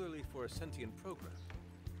 particularly for a sentient program.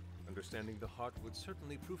 Understanding the heart would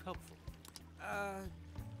certainly prove helpful.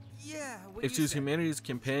 Yeah. What If you she's said. humanity's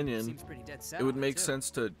companion, Seems pretty dead set it would on make too.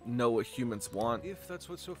 sense to know what humans want If that's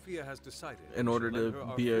what Sophia has decided, in we order shall lend to her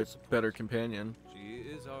our be full a support. better companion. She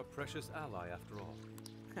is our precious ally after all.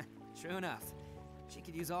 True enough. She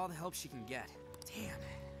could use all the help she can get. Damn,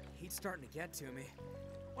 heat's starting to get to me.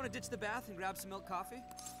 Want to ditch the bath and grab some milk coffee?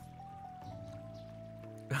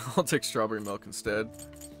 I'll take strawberry milk instead.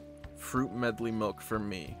 Fruit medley milk for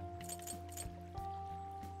me.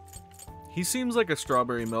 He seems like a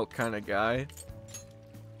strawberry milk kind of guy.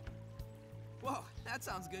 Whoa, that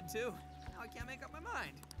sounds good too. Now I can't make up my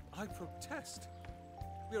mind. I protest.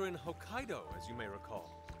 We are in Hokkaido, as you may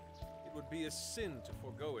recall. It would be a sin to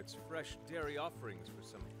forego its fresh dairy offerings for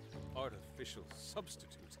some artificial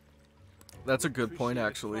substitute. That's a good point,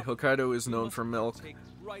 actually. Hokkaido is known for milk.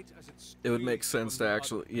 It would make sense to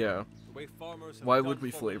actually, yeah. Why would we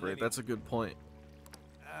flavor it? That's a good point.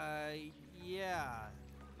 Yeah.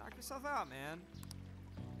 Knock yourself out, man.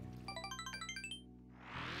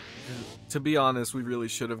 To be honest, we really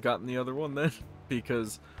should have gotten the other one then,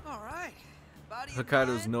 because All right. Body and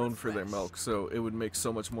Hokkaido's mind known for their refreshed. milk, so it would make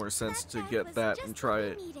so much more sense to bath get was that just and try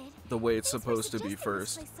what we it needed. the way it's Thanks for supposed to be suggesting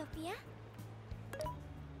this first. place, Sophia.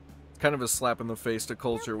 Kind of a slap in the face to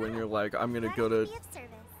culture when you're like, I'm gonna go to,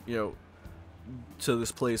 you know, to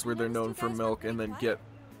this place where they're known for milk and then get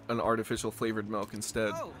an artificial flavored milk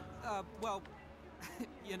instead. Oh, well,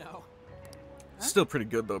 you know. Still pretty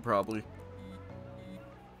good though, probably.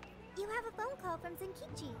 You have a phone call from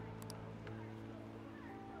Zenkichi.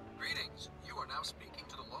 Greetings. You are now speaking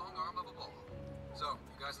to the long arm of a bull. So,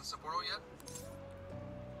 you guys in Sapporo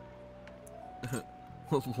yet?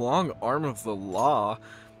 Long arm of the law.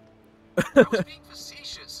 I was being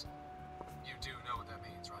facetious. You do know what that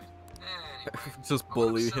means, right? Anyway, Just I wanted to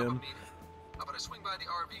bully set up a him. meeting. How about I swing by the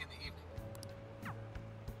RV in the evening?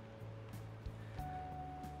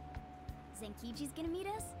 Zenkichi's gonna meet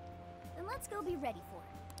us? Then let's go be ready for it.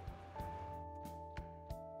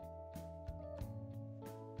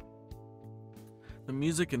 The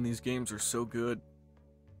music in these games are so good.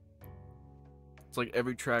 It's like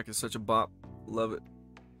every track is such a bop. Love it.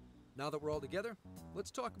 Now that we're all together, let's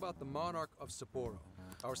talk about the monarch of Sapporo.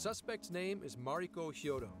 Our suspect's name is Mariko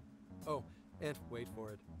Hyodo. Oh, and wait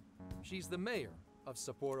for it. She's the mayor of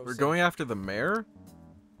Sapporo. We're City. going after the mayor?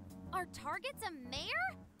 Our target's a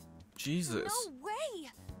mayor? Jesus. No way!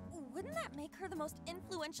 Wouldn't that make her the most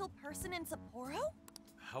influential person in Sapporo?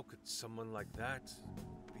 How could someone like that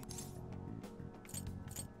be?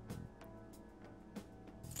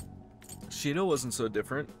 Shido wasn't so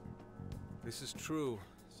different. This is true.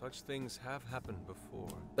 Such things have happened before.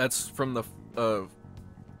 That's from the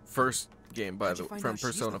first game, by the from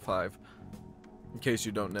Persona 5. In case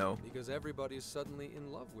you don't know. Because everybody's suddenly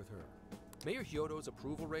in love with her. Mayor Hyodo's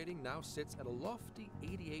approval rating now sits at a lofty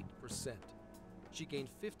 88%. She gained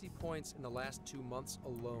 50 points in the last 2 months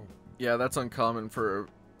alone. Yeah, that's uncommon for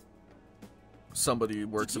somebody who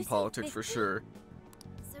works in politics for sure.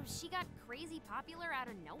 So she got crazy popular out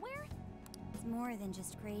of nowhere? It's more than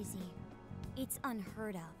just crazy. It's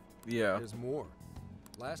unheard of. Yeah. There's more.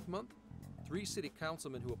 Last month, 3 city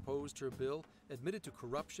councilmen who opposed her bill admitted to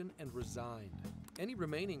corruption and resigned. Any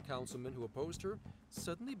remaining councilmen who opposed her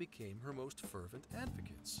suddenly became her most fervent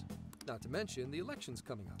advocates. Not to mention the elections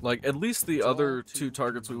coming up. Like, at least the It's other all 2 too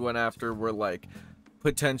targets we went after were like,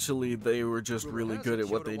 potentially they were just Rumor really has good it at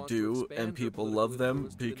what Hyodo they wants to do expand and her people political love them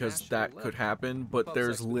influence to the because national that could level. happen, but Pubsec's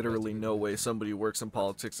there's been literally no investigating way this. somebody who works in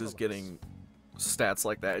politics is getting stats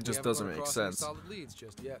like that. It We just haven't doesn't run make across any sense. solid leads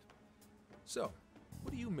just yet. So,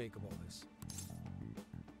 what do you make of all this?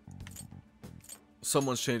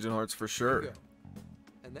 Someone's changing hearts for There sure. you go.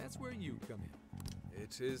 And that's where you come in.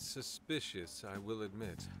 It is suspicious, I will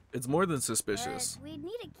admit. It's more than suspicious. But we'd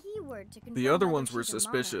need a keyword to confirm The other whether ones were she's a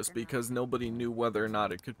monarch suspicious or not. because nobody knew whether or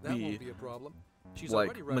not it could That be won't be a problem. She's like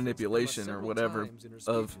already referenced manipulation Emma or several whatever times in her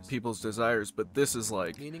of speeches, people's desires, but this is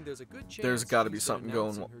like meaning there's a good chance there's got to be she's something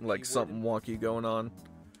announcing going her like keyword something wonky going on.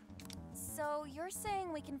 So you're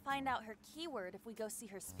saying we can find out her keyword if we go see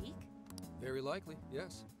her speak? Very likely,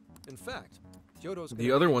 yes. In fact, Kyoto's The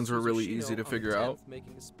gonna other be in ones were really Suzushino easy to on the figure out. 10th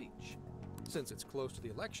making a speech. Since it's close to the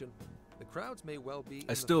election, the crowds may well be.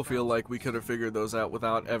 I still feel like we could have figured those out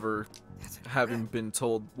without ever having been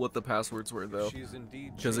told what the passwords were, though, If she's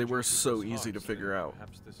indeed because they changing were so people's easy to hearts, figure then out.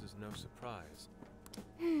 Perhaps this is no surprise.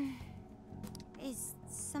 Is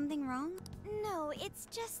something wrong? No, it's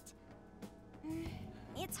just...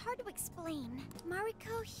 It's hard to explain.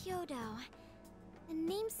 Mariko Hyodo. The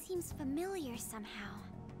name seems familiar somehow.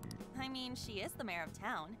 I mean, she is the mayor of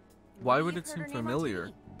town. Why Maybe would you've it heard seem her name on familiar?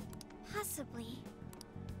 TV. Possibly.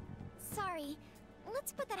 Sorry.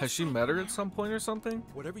 Let's put that Has she aside met for her now. at some point or something?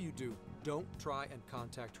 Whatever you do, don't try and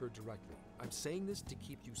contact her directly. I'm saying this to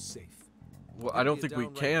keep you safe. Well, It'd I don't be a think we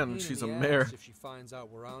downright can. pain in She's the a ass mayor. If she finds out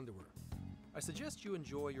we're onto her, I suggest you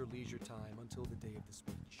enjoy your leisure time until the day of the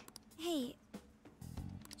speech. Hey,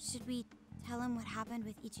 should we tell him what happened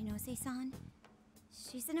with Ichinose-san?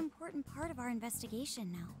 She's an important part of our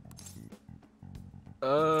investigation now.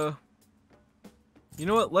 You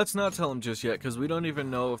know what? Let's not tell him just yet, because we don't even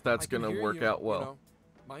know if that's I can gonna hear work you, out well. You know.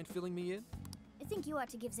 Mind filling me in? I think you ought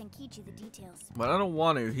to give Zenkichi the details. But I don't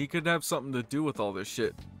want to. He could have something to do with all this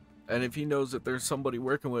shit. And if he knows that there's somebody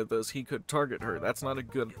working with us, he could target her. That's not a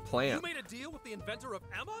good plan. You made a deal with the inventor of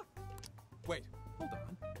Emma? Wait, hold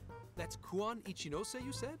on. That's Kuon Ichinose,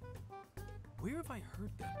 you said? Where have I heard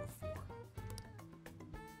that before?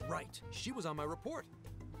 Right, she was on my report.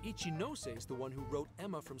 Ichinose is the one who wrote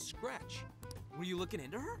Emma from scratch. Were you looking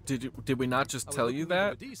into her? Did we not just I was tell looking you into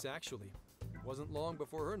that? Medice, actually. Wasn't long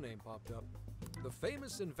before her name popped up. The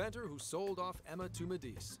famous inventor who sold off Emma to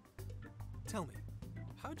Medice. Tell me,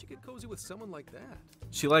 how'd you get cozy with someone like that?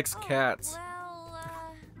 She likes cats. Well,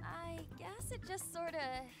 I guess it just sorta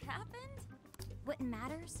happened. What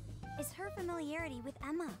matters is her familiarity with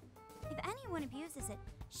Emma. If anyone abuses it,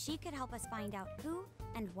 she could help us find out who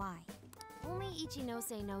and why. Only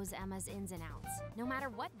Ichinose knows Emma's ins and outs, no matter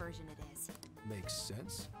what version it is. Makes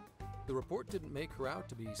sense. The report didn't make her out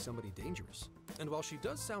to be somebody dangerous. And while she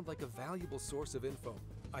does sound like a valuable source of info,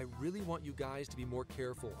 I really want you guys to be more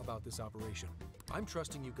careful about this operation. I'm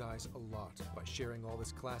trusting you guys a lot by sharing all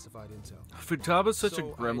this classified intel. Futaba's such a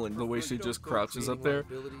So gremlin, the way I'd she prefer you just don't go crouches up creating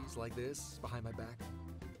there. liabilities like this behind my back.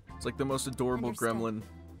 It's like the most adorable Understood. gremlin.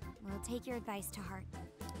 We'll take your advice to heart.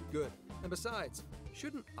 Good. And besides,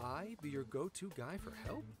 shouldn't I be your go-to guy for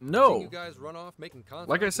help? No. Seeing you guys run off making contact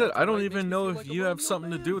Like I said, left I and don't right makes even me know feel if like a you have one-wheel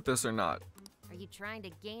something to man. do with this or not. Are you trying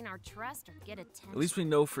to gain our trust or get attention? At least we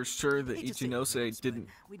know for sure that Hate to say Ichinose things, but didn't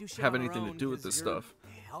we do shit have on our anything to own do with 'cause this your stuff.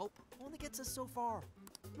 Help only gets us so far.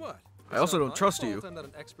 What? I also It's not don't my trust fault you. I'm not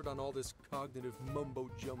an expert on all this cognitive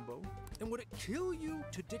mumbo-jumbo. And would it kill you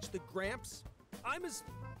to ditch the Gramps? I'm as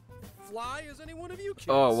fly as any one of you kids.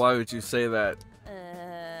 Oh, why would you say that?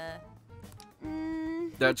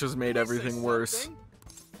 That just made Did I say everything worse.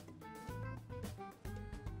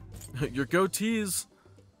 something? Your goatee's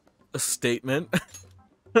a statement.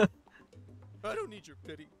 I don't need your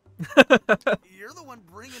pity. You're the one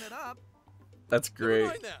bringing it up. That's Never great.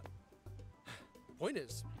 mind that. Point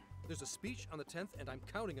is, there's a speech on the 10th, and I'm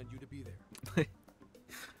counting on you to be there.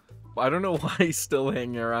 I don't know why he's still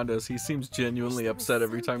hanging around us. He seems genuinely Wish there was upset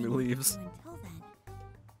every time he something we could leaves. do until then.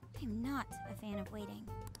 I'm not a fan of waiting.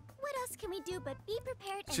 What else can we do but be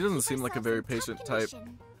prepared and She doesn't keep seem like a ourselves very in top patient type.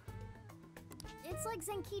 condition? It's like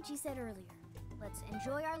Zenkichi said earlier. Let's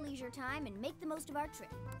enjoy our leisure time and make the most of our trip.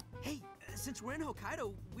 Hey, since we're in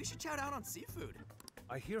Hokkaido, we should chow down on seafood.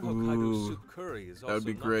 I hear Hokkaido Ooh, soup curry is that also would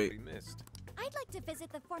be not great. to be missed. I'd like to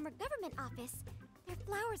visit the former government office. Their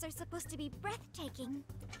flowers are supposed to be breathtaking.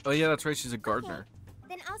 Oh yeah, that's right. She's a gardener.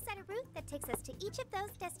 Then I'll set a route that takes us to each of those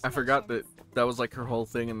destinations. I forgot that that was like her whole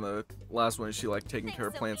thing in the last one. She like taking care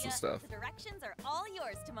of Thanks, plants and Sophia. stuff. The directions are all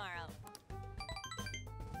yours tomorrow.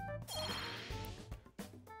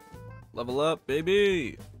 Level up,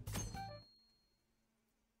 baby.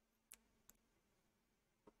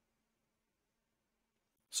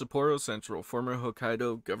 Sapporo Central, former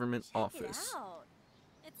Hokkaido government Check it office. out.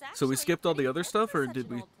 It's So we actually skipped all the pretty other good stuff, for or such did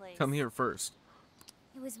an we old place. come here first?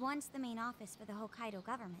 It was once the main office for the Hokkaido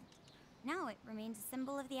government. Now it remains a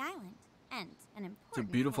symbol of the island and an important It's a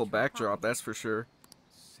beautiful cultural backdrop, property. that's for sure.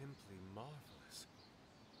 Simply marvelous.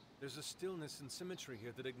 There's a stillness and symmetry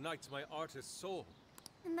here that ignites my artist's soul.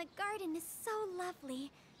 And the garden is so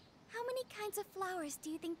lovely. How many kinds of flowers do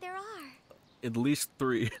you think there are? At least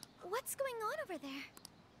 3. What's going on over there?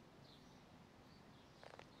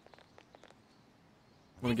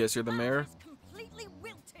 Let me guess, you're the mayor? Completely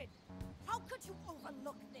wilted. How could you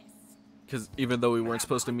overlook this? Because even though we weren't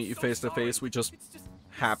supposed to meet you face to face, we just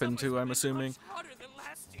happened to, I'm assuming. Hotter than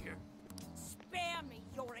last year. Spare me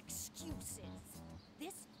your excuses.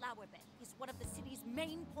 This flower bed is one of the city's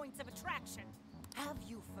main points of attraction. Have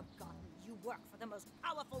you forgotten you work for the most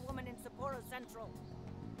powerful woman in Sapporo Central?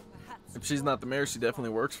 Perhaps If she's not the mayor, she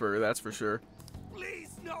definitely works for her, that's for sure.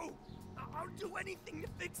 Please, no! I'll do anything to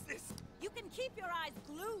fix this. you can keep your eyes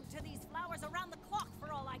glued to these flowers around the clock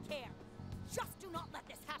for all I care. Just do not let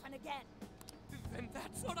this happen again. Then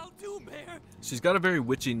that's what I'll do, Mayor. She's got a very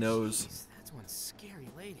witchy nose. Jeez, that's one scary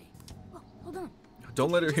lady. Oh, hold on.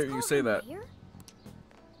 Don't let her Just hear you call say her that. mayor?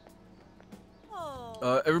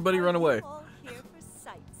 Oh, Everybody are run away. you all here for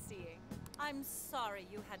sightseeing? I'm sorry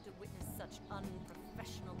you had to witness such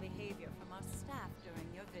unprofessional behavior from our staff during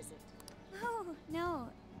your visit. Oh, no.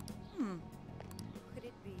 Could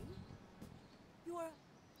it be? You're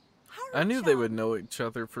I knew they Haruchan. would know each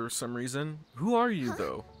other for some reason. Who are you,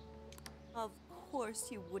 though? Of course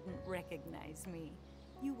you wouldn't recognize me.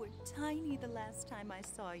 You were tiny the last time I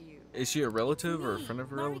saw you. Is she a relative or a Me, friend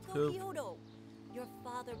of a Mariko relative? Kyoto. Your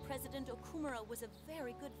father, President Okumura, was a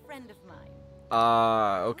very good friend of mine.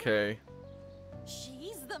 Ah, okay.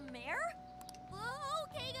 She's the mayor? Oh,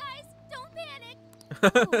 okay, guys, don't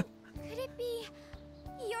panic. Could it be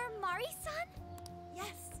your Mari-san? Yes,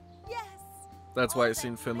 yes. That's All why it that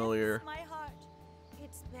seemed cleanses familiar. My heart.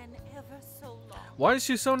 It's been ever so long. Why is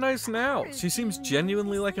she so nice now? She seems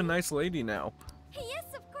genuinely like a nice lady now. Yes,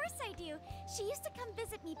 of course I do. She used to come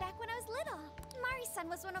visit me back when I was little. Mari-san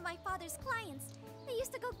was one of my father's clients. They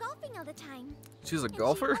used to go golfing all the time. She's a And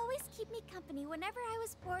golfer? she'd always keep me company whenever I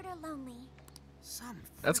was bored or lonely. Some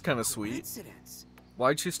That's freaking kinda sweet. coincidence.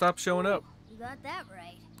 Why'd she stop showing up? You got that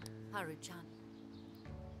right. Haru-chan,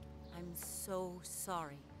 I'm so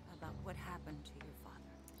sorry about what happened to your father.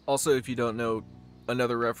 Also, if you don't know,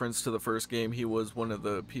 another reference to the first game, he was one of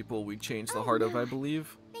the people we changed the Oh, heart of, no. I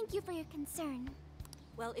believe. Thank you for your concern.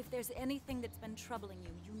 Well, if there's anything that's been troubling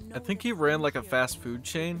you, you know I think that he ran I'm like a here fast in food an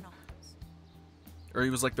chain. open arms. Or he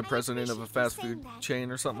was like the I president of a appreciate you fast saying food that,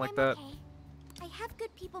 chain or something but like I'm that. okay. I have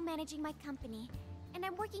good people managing my company, and and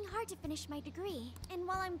I'm working hard to finish my degree. And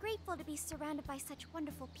while I'm grateful to be surrounded by such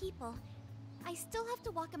wonderful people, I still have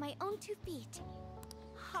to walk on my own 2 feet.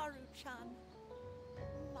 Haru-chan.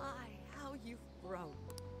 My, how you've grown.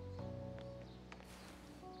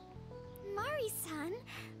 Mari-san,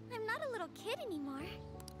 I'm not a little kid anymore.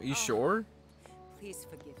 Are you sure? Please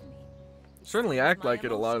forgive me. Certainly act like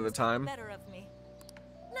it a lot of the time. Better of me.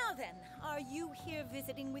 Now then, are you here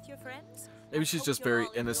visiting with your friends? Maybe she's just very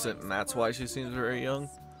innocent and that's why she seems very young.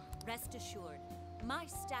 Rest assured, my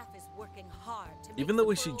staff is working hard to make Even the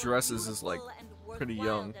way the she world dresses is like beautiful and pretty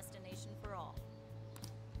worthwhile young. destination for all.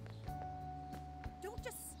 Don't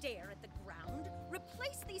just stare at the ground.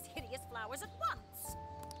 Replace these hideous flowers at once.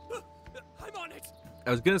 I'm on it.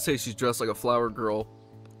 I was gonna say she's dressed like a flower girl,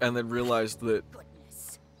 and then realized that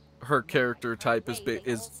her character type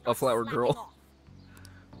is a flower girl.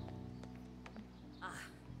 I'm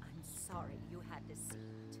sorry you had to see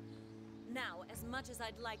it. Now, as much as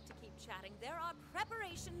I'd like to keep chatting, there are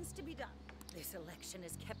preparations to be done. This election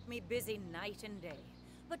has kept me busy night and day.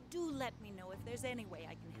 But do let me know if there's any way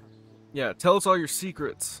I can help you. Yeah, tell us all your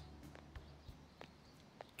secrets.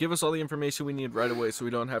 Give us all the information we need right away so we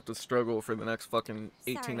don't have to struggle for the next fucking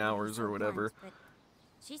 18 Sorry, hours I'm or so whatever. blunt, but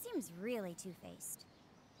she seems really two-faced.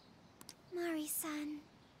 Mari-san,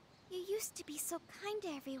 you used to be so kind to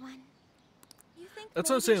everyone. You think That's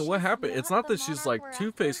what I'm maybe saying. What she's happened? It's not the that she's monarch like we're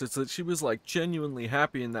two-faced, it's that she was like genuinely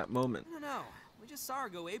happy in that moment. I don't know. We just saw her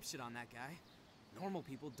go apeshit on that guy. Normal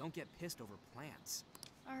people don't get pissed over plants.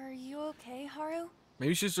 Are you okay, Haru?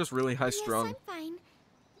 Maybe she's just really high-strung. Yes, I'm fine.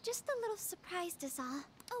 Just a little surprised is all.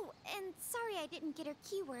 Oh, and sorry I didn't get her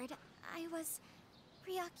keyword. I was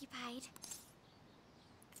preoccupied.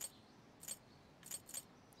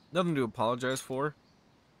 Nothing to apologize for.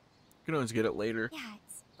 You can always get it later. Yeah,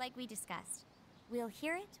 it's like we discussed. We'll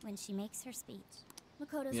hear it when she makes her speech.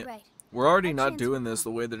 Makoto's Yeah. right. We're already Our not chance doing will this the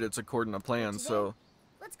come. way that it's according to plan, Today, so...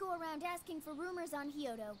 let's go around asking for rumors on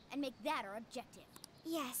Hyodo and make that our objective.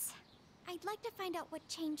 Yes. I'd like to find out what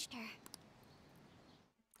changed her.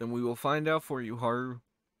 Then we will find out for you, Haru.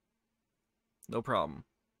 No problem.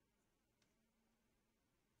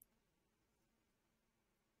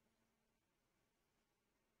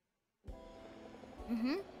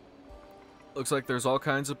 Mm-hmm. Looks like there's all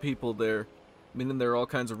kinds of people there. Meaning there are all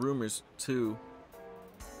kinds of rumors, too.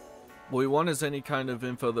 What we want is any kind of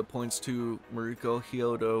info that points to Mariko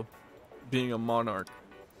Hyodo being a monarch.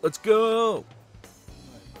 Let's go!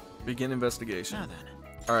 Begin investigation. Now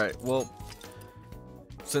then. Alright, well,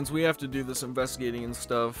 since we have to do this investigating and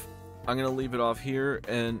stuff, I'm going to leave it off here,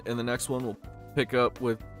 and in the next one we'll pick up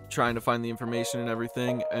with trying to find the information and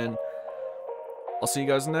everything, and I'll see you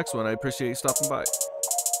guys in the next one. I appreciate you stopping by.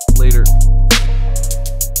 Later.